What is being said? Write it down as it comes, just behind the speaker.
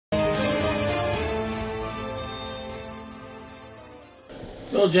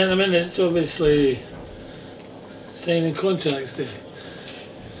Well, gentlemen, it's obviously signing contracts day.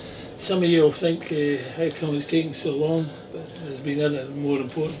 Some of you will think, how come it's taking so long? But there's been other more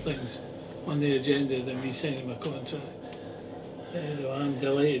important things on the agenda than me signing my contract. Though I'm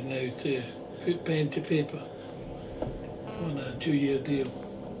delighted now to put pen to paper on a 2-year deal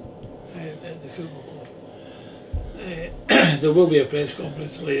at the football club. There will be a press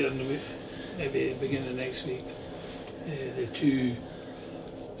conference later in the week, maybe beginning of next week. The two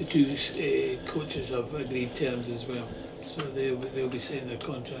coaches have agreed terms as well, so they'll be signing their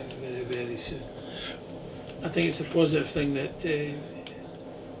contract very, very soon. I think it's a positive thing that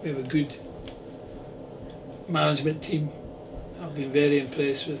we have a good management team. I've been very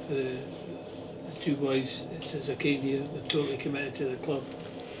impressed with the two boys since I came here. They're totally committed to the club,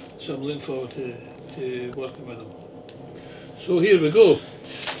 so I'm looking forward to working with them. So here we go.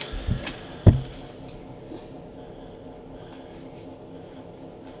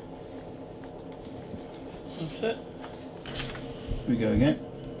 That's it. Here we go again.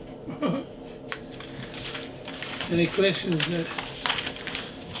 Any questions now?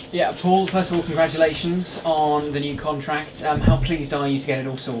 Yeah, Paul, first of all, congratulations on the new contract. How pleased are you to get it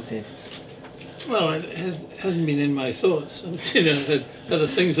all sorted? Well, it hasn't been in my thoughts. I'm saying I've had other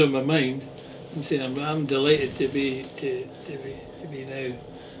things on my mind. I'm saying I'm delighted to be now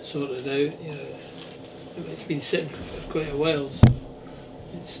sorted out. You know, it's been sitting for quite a while, so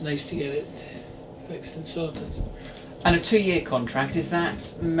it's nice to get it fixed and sorted. And a 2-year contract, is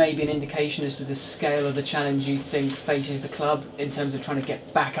that maybe an indication as to the scale of the challenge you think faces the club in terms of trying to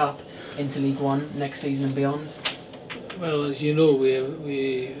get back up into League One next season and beyond? Well, as you know,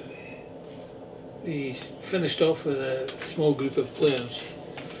 we finished off with a small group of players,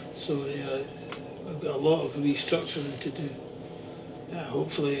 so we've got a lot of restructuring to do.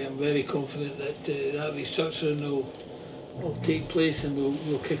 Hopefully, I'm very confident that that restructuring will take place and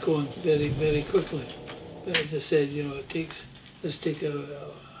we'll kick on very, very quickly. But as I said, it does take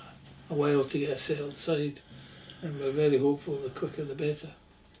a while to get a settled side, and we're very hopeful the quicker the better.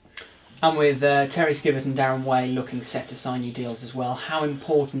 And with Terry Skibbett and Darren Way looking set to sign new deals as well, how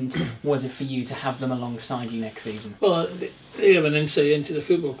important was it for you to have them alongside you next season? Well, they have an insight into the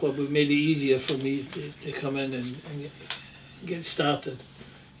football club. We've made it easier for me to come in and get started.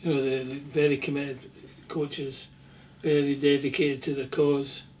 They're very committed coaches, very dedicated to the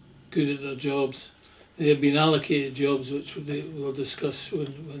cause, good at their jobs. They have been allocated jobs which they will discuss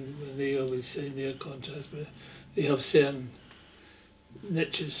when they always sign their contracts, but they have certain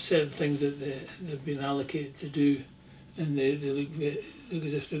niches, certain things that they've been allocated to do, and they look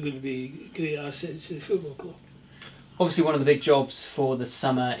as if they're going to be great assets to the football club. Obviously one of the big jobs for the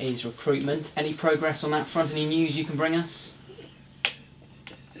summer is recruitment. Any progress on that front? Any news you can bring us?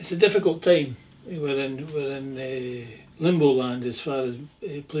 It's a difficult time. We're in limbo land as far as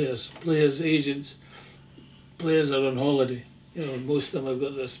players, agents. Players are on holiday. Most of them have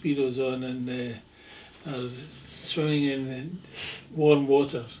got their speedos on and are swimming in warm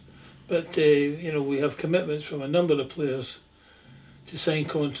waters. But we have commitments from a number of players to sign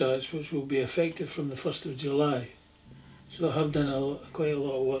contracts which will be effective from the 1st of July. So I have done quite a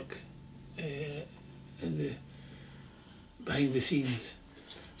lot of work behind the scenes.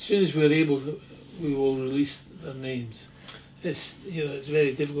 As soon as we're able to, we will release their names. It's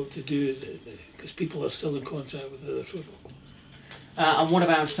very difficult to do because people are still in contract with other football clubs. And what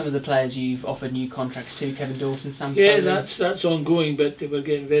about some of the players you've offered new contracts to, Kevin Dawson, Sam? Yeah, that's ongoing, but we're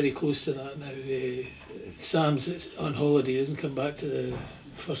getting very close to that now. Sam's on holiday; he doesn't come back to the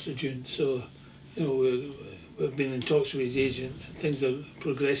 1st of June, so we've been in talks with his agent. Things are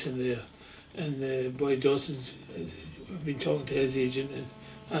progressing there, and Boy Dawson's we've been talking to his agent, and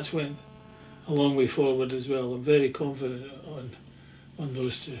that's went a long way forward as well. I'm very confident on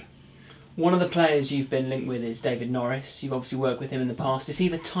those two. One of the players you've been linked with is David Norris. You've obviously worked with him in the past. Is he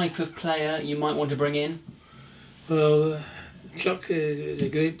the type of player you might want to bring in? Well, Chuck is a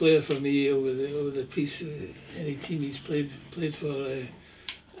great player for me over the piece. Any team he's played for.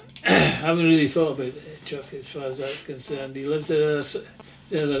 I haven't really thought about Chuck as far as that's concerned. He lives at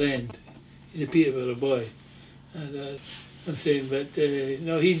the other end. He's a Peterborough boy. And I'm saying, but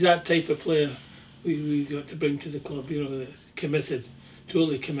he's that type of player we got to bring to the club. Committed,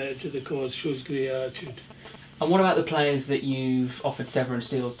 totally committed to the cause, shows great attitude. And what about the players that you've offered severance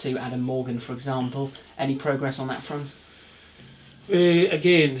deals to, Adam Morgan, for example? Any progress on that front?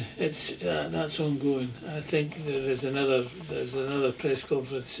 Again, that's ongoing. I think there's another press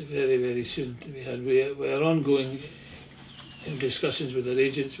conference very, very soon to be had. We are ongoing in discussions with our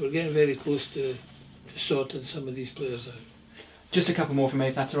agents. We're getting very close to sorting some of these players out. Just a couple more from me,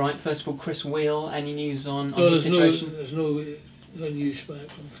 if that's all right. First of all, Chris Wheel, any news on his situation? There's no no news back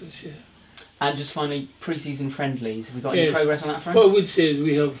from Chris yet. And just finally, pre-season friendlies. Have we got any progress on that front? What I would say is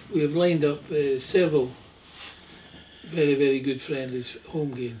we have lined up several very, very good friendlies,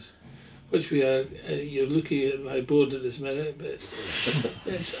 home games, which we are. You're looking at my board at this minute, but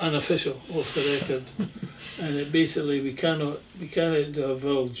it's unofficial, off the record, and it basically we cannot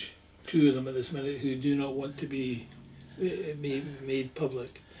divulge two of them at this minute who do not want to be made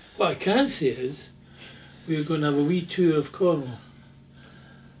public. What I can say is we're going to have a wee tour of Cornwall.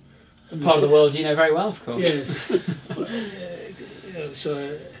 Part of the world you know very well, of course. Yes.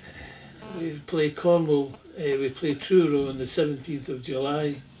 So we play Cornwall, we play Truro on the 17th of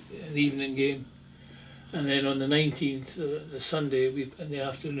July, an evening game. And then on the 19th, the Sunday, in the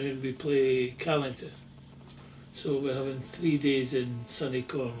afternoon, we play Callington. So we're having 3 days in sunny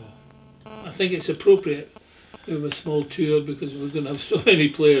Cornwall. I think it's appropriate to have a small tour because we're going to have so many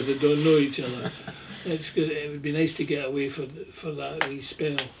players that don't know each other. It would be nice to get away for that wee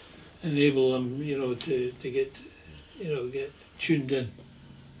spell. Enable them, to get tuned in.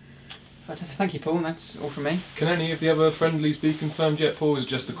 Fantastic. Thank you, Paul. That's all from me. Can any of the other friendlies be confirmed yet, Paul? Or is it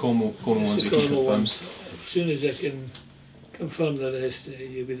just the Cornwall ones? The Cornwall ones. As soon as I can confirm the rest,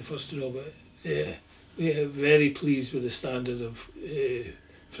 you'll be the first to know. But yeah, we are very pleased with the standard of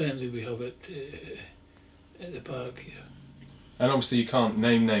friendly we have at the park here. And obviously you can't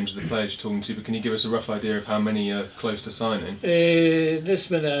name names of the players you're talking to, but can you give us a rough idea of how many are close to signing?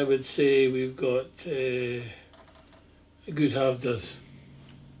 This minute I would say we've got a good half dozen.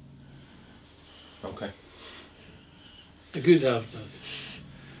 Okay. A good half dozen.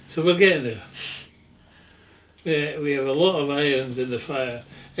 So we're getting there. We have a lot of irons in the fire.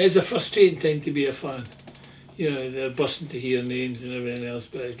 It's a frustrating time to be a fan. They're bursting to hear names and everything else,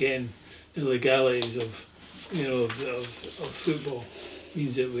 but again, the legalities of football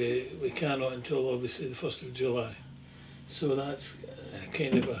means that we cannot until obviously the 1st of July. So that's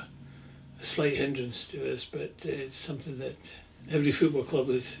kind of a slight hindrance to us, but it's something that every football club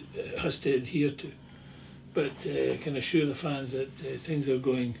has to adhere to. But I can assure the fans that things are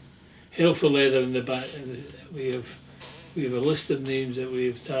going hell for leather in the back, and we have a list of names that we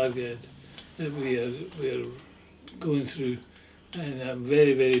have targeted that we are going through, and I'm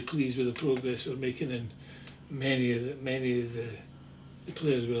very, very pleased with the progress we're making in many of the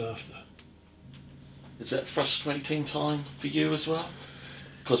players we're after. Is it a frustrating time for you as well?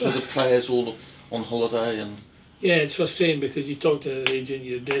 Because with the players all on holiday and... Yeah, it's frustrating because you talk to an agent,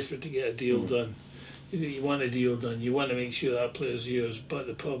 you're desperate to get a deal done. You want a deal done, you want to make sure that player's yours, but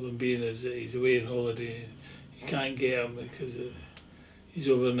the problem being is that he's away on holiday. You can't get him because he's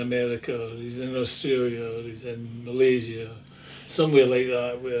over in America, or he's in Australia, or he's in Malaysia, or somewhere like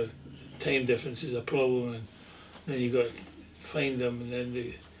that where time difference is a problem, and then you got to find him, and then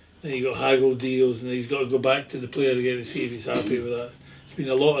you got haggle deals, and he's got to go back to the player again and see if he's happy with that. There's been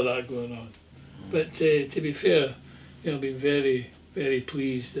a lot of that going on. But to be fair, I've been very, very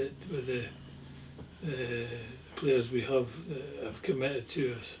pleased with the players we have that have committed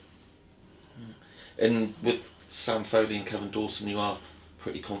to us. And with Sam Foley and Kevin Dawson, you are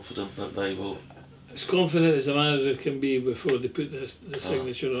pretty confident that they will... As confident as a manager can be before they put the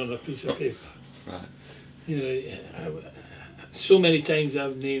signature on a piece of paper. Right. So many times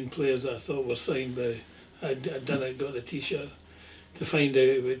I've named players that I thought were signed by... I'd done it, got the T-shirt, to find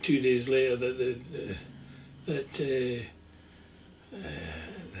out about 2 days later that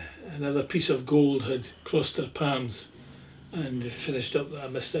another piece of gold had crossed their palms and finished up that I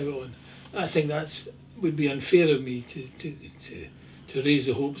missed out on. I think that would be unfair of me to raise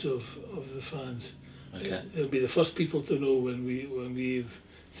the hopes of the fans. Okay. They'll be the first people to know when we've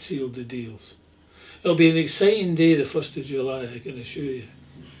sealed the deals. It'll be an exciting day, the 1st of July, I can assure you.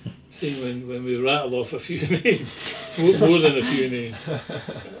 Seeing when we rattle off a few names, more than a few names,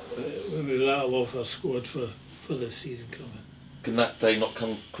 when we rattle off our squad for this season coming. Can that day not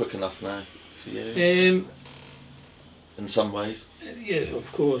come quick enough now for you? In some ways? Yeah,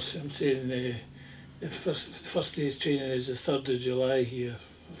 of course. I'm saying the first day's training is the 3rd of July here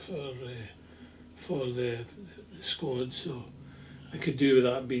for the squad, so I could do with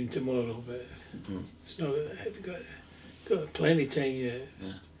that being tomorrow, but it's not. I've got plenty of time yet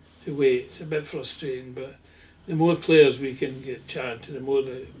to wait. It's a bit frustrating, but the more players we can get chatting to, the more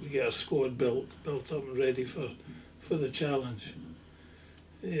that we get our squad built up and ready for the challenge,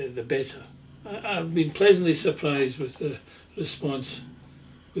 the better. I've been pleasantly surprised with the response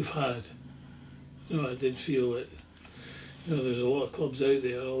we've had. I did feel that there's a lot of clubs out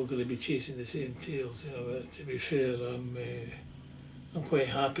there all going to be chasing the same tails. But to be fair, I'm quite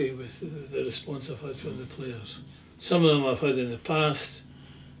happy with the response I've had from the players. Some of them I've had in the past,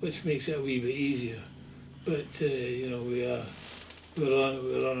 which makes it a wee bit easier. But we are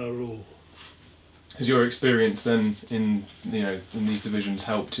we're on a roll. Has your experience then in these divisions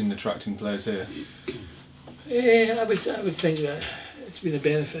helped in attracting players here? I would think that it's been a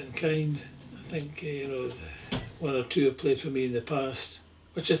benefit in kind. I think one or two have played for me in the past,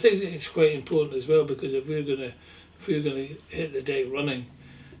 which I think is quite important as well, because if we're gonna hit the deck running,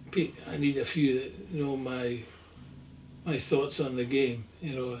 I need a few that know my thoughts on the game,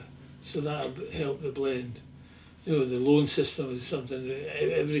 so that'll help the blend. The loan system is something that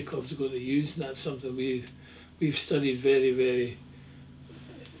every club's got to use, and that's something we've studied very, very,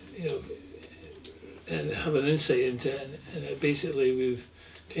 and have an insight into it. And basically we've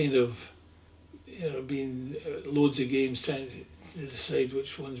kind of, been loads of games trying to decide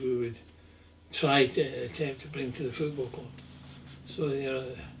which ones we would try to attempt to bring to the football club. So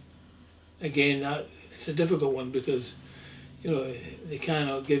again, that it's a difficult one, because they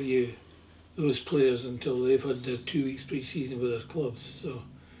cannot give you those players until they've had their 2 weeks pre-season with their clubs. So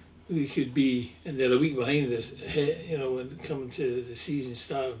we could be, and they're a week behind us, when coming to the season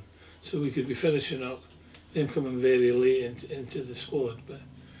starting. So we could be finishing up, them coming very late into the squad. But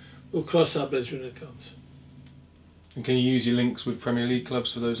we'll cross that bridge when it comes. And can you use your links with Premier League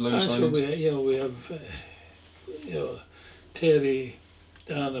clubs for those loan That's signings? what we have. Terry,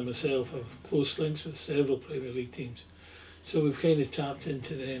 Dan, and myself have close links with several Premier League teams. So we've kind of tapped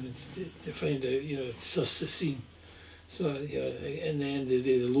into them to find out, suss the scene. So, in the end of the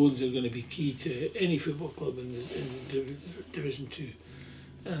day, the loans are going to be key to any football club in Division 2.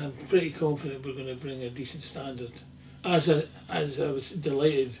 And I'm pretty confident we're going to bring a decent standard. As I was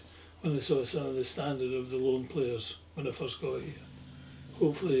delighted when I saw some of the standard of the loan players when I first got here.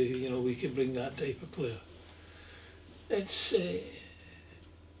 Hopefully, we can bring that type of player. It's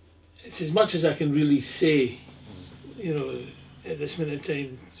as much as I can really say, at this minute in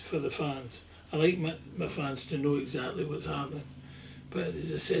time for the fans. I like my fans to know exactly what's happening, but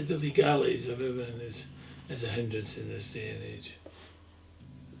as I said, the legalities of everything is a hindrance in this day and age.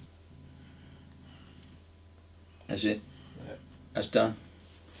 That's it. That's done.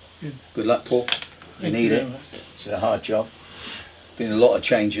 Good. Good luck, Paul. You need it. It's a hard job. Been a lot of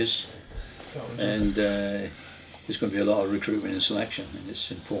changes, and there's going to be a lot of recruitment and selection, and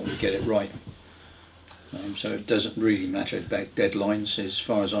it's important to get it right. So it doesn't really matter about deadlines, as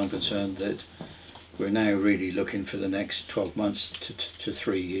far as I'm concerned, that we're now really looking for the next 12 months to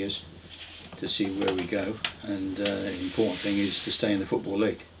 3 years to see where we go, and the important thing is to stay in the Football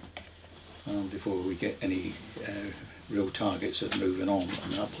League before we get any real targets of moving on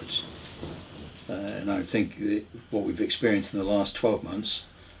and upwards. And I think that what we've experienced in the last 12 months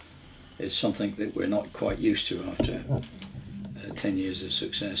is something that we're not quite used to after 10 years of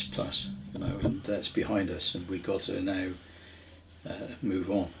success plus. And that's behind us, and we've got to now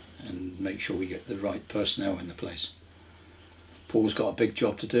move on and make sure we get the right personnel in the place. Paul's got a big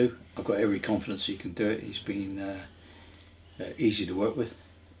job to do. I've got every confidence he can do it. He's been easy to work with,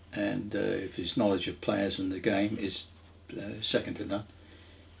 and his knowledge of players and the game is second to none.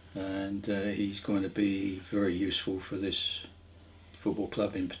 And he's going to be very useful for this football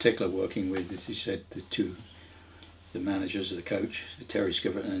club, in particular working with, as he said, the managers, the coach, Terry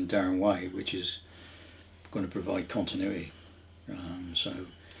Skiverton and Darren Way, which is going to provide continuity.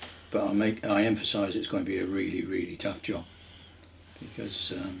 But I emphasise it's going to be a really, really tough job,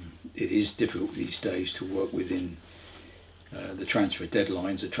 because it is difficult these days to work within the transfer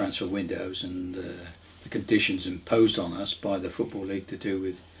deadlines, the transfer windows, and the conditions imposed on us by the Football League to do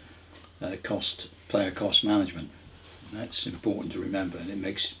with player cost management. And that's important to remember, and it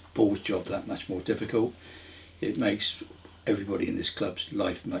makes Paul's job that much more difficult. It makes everybody in this club's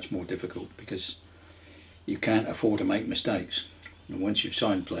life much more difficult, because you can't afford to make mistakes. And once you've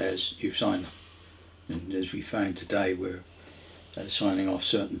signed players, you've signed them. And as we found today, we're signing off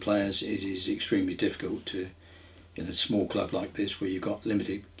certain players. It is extremely difficult to, in a small club like this, where you've got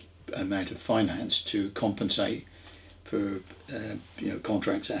limited amount of finance, to compensate for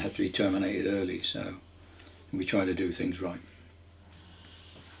contracts that have to be terminated early. So we try to do things right.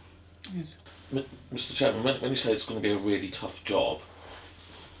 Yes. Mr. Chairman, when you say it's going to be a really tough job,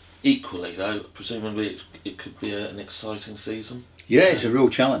 equally though, presumably it could be an exciting season. Yeah, it's a real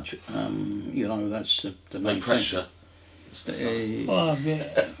challenge. That's the main No pressure. Well, I've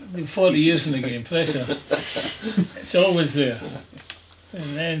been 40 years in the game, pressure. It's always there.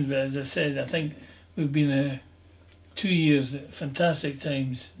 And then, as I said, I think we've been 2 years, fantastic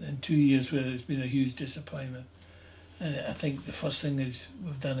times, and 2 years where it's been a huge disappointment. And I think the first thing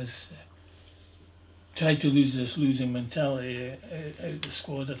we've done is try to lose this losing mentality out the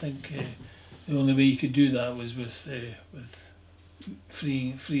squad. I think the only way you could do that was with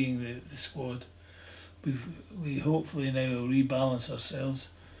freeing the squad. we hopefully now will rebalance ourselves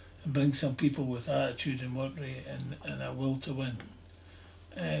and bring some people with attitude and work rate and a will to win.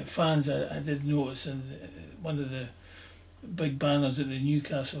 Fans, I did notice in one of the big banners at the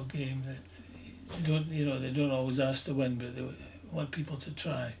Newcastle game that they don't always ask to win, but they want people to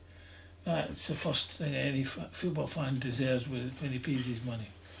try. That's the first thing any football fan deserves when he pays his money,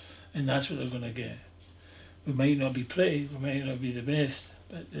 and that's what they're going to get. We might not be pretty, we might not be the best,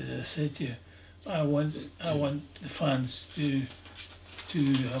 but as I said to you, I want the fans to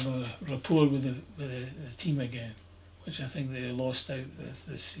have a rapport with the team again, which I think they lost out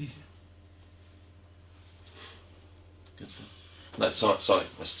this season. Good. No, sorry,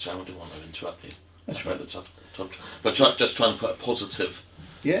 Mr. Chairman, I didn't want to interrupt you. That's right. right. The tough, but just trying to put a positive.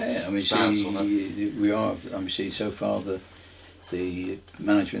 Yeah, I mean, stance on that. we are. I mean, see, so far the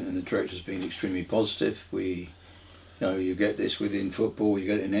management and the directors have been extremely positive. You get this within football, you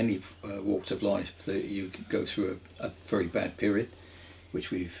get it in any walks of life, that you go through a very bad period,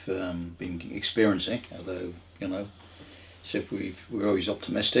 which we've been experiencing. Although so we're always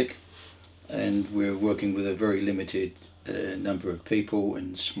optimistic, and we're working with a very limited number of people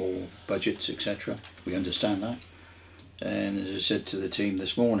and small budgets, etc. We understand that, and as I said to the team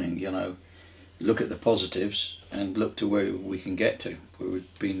this morning, look at the positives and look to where we can get to. We've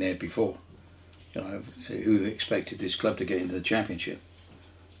been there before. Who expected this club to get into the Championship?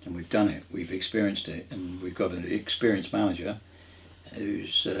 And we've done it. We've experienced it, and we've got an experienced manager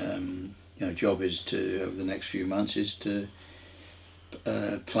whose job is to, over the next few months, is to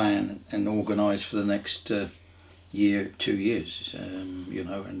plan and organise for the next year, 2 years.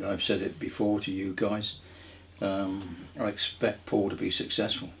 And I've said it before to you guys. I expect Paul to be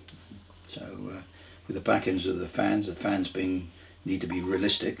successful. So with the backings of the fans need to be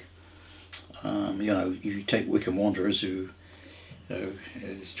realistic. You take Wycombe Wanderers, who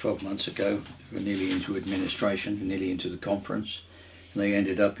 12 months ago were nearly into administration, nearly into the conference, and they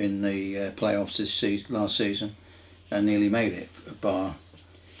ended up in the playoffs last season and nearly made it, bar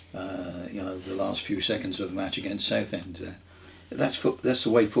the last few seconds of the match against Southend. That's the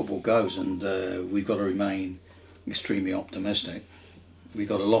way football goes, and we've got to remain extremely optimistic. We've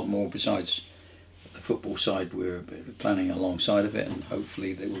got a lot more besides the football side. We're planning alongside of it, and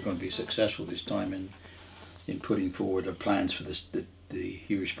hopefully that we're going to be successful this time in putting forward our plans for the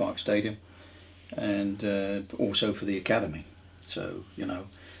Huish Park Stadium, and also for the academy. So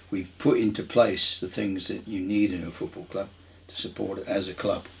we've put into place the things that you need in a football club to support it as a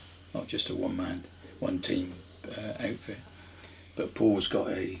club, not just a one team outfit. But Paul's got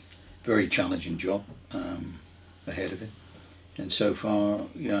a very challenging job ahead of him, and so far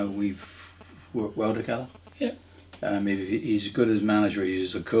we've worked well together. Yeah. If he's as good as manager he is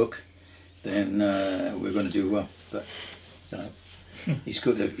as a cook, then we're going to do well. But he's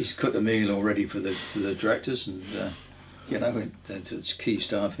cooked a meal already for the directors, and it's key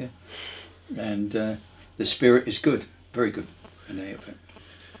staff here, and the spirit is good, very good in the outfit.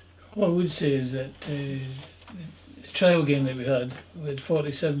 What I would say is that the trial game that we had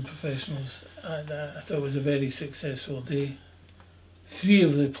 47 professionals, and I thought it was a very successful day. 3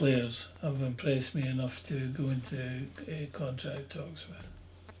 of the players have impressed me enough to go into contract talks with.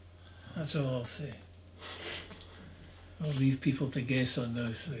 That's all I'll say. I'll leave people to guess on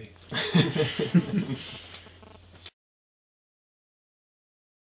those 3.